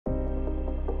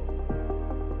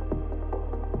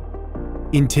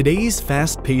In today's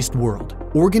fast-paced world,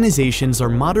 organizations are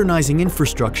modernizing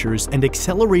infrastructures and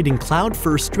accelerating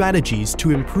cloud-first strategies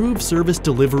to improve service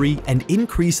delivery and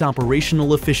increase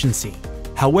operational efficiency.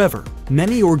 However,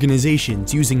 many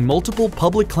organizations using multiple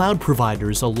public cloud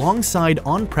providers alongside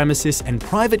on-premises and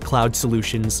private cloud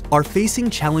solutions are facing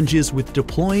challenges with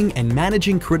deploying and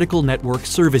managing critical network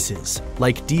services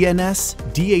like DNS,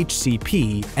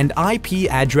 DHCP, and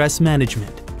IP address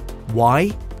management.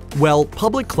 Why? Well,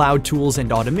 public cloud tools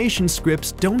and automation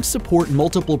scripts don't support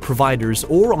multiple providers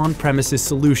or on-premises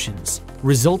solutions,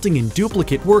 resulting in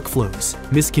duplicate workflows,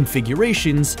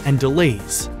 misconfigurations, and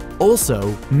delays.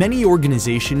 Also, many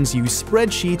organizations use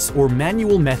spreadsheets or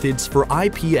manual methods for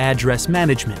IP address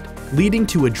management, leading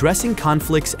to addressing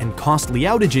conflicts and costly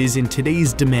outages in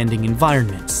today's demanding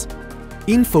environments.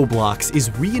 Infoblox is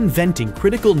reinventing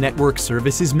critical network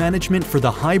services management for the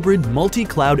hybrid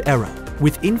multi-cloud era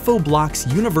with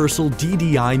Infoblox Universal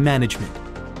DDI management,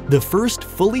 the first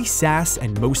fully SaaS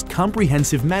and most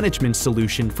comprehensive management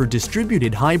solution for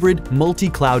distributed hybrid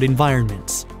multi-cloud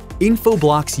environments.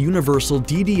 Infoblox Universal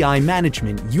DDI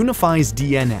management unifies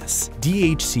DNS,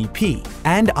 DHCP,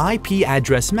 and IP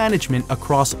address management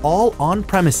across all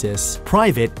on-premises,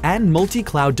 private, and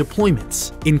multi-cloud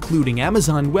deployments, including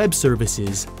Amazon Web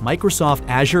Services, Microsoft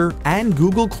Azure, and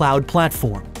Google Cloud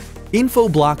Platform.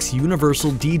 Infoblox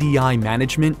Universal DDI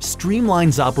management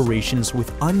streamlines operations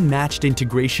with unmatched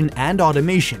integration and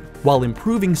automation while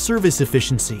improving service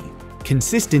efficiency,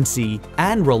 consistency,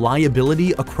 and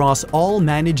reliability across all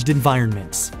managed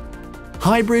environments.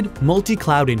 Hybrid,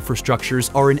 multi-cloud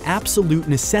infrastructures are an absolute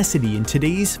necessity in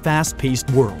today's fast-paced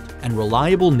world, and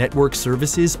reliable network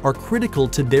services are critical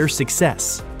to their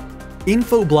success.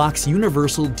 Infoblox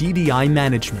Universal DDI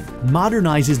management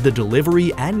modernizes the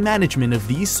delivery and management of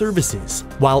these services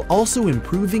while also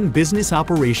improving business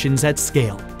operations at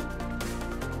scale.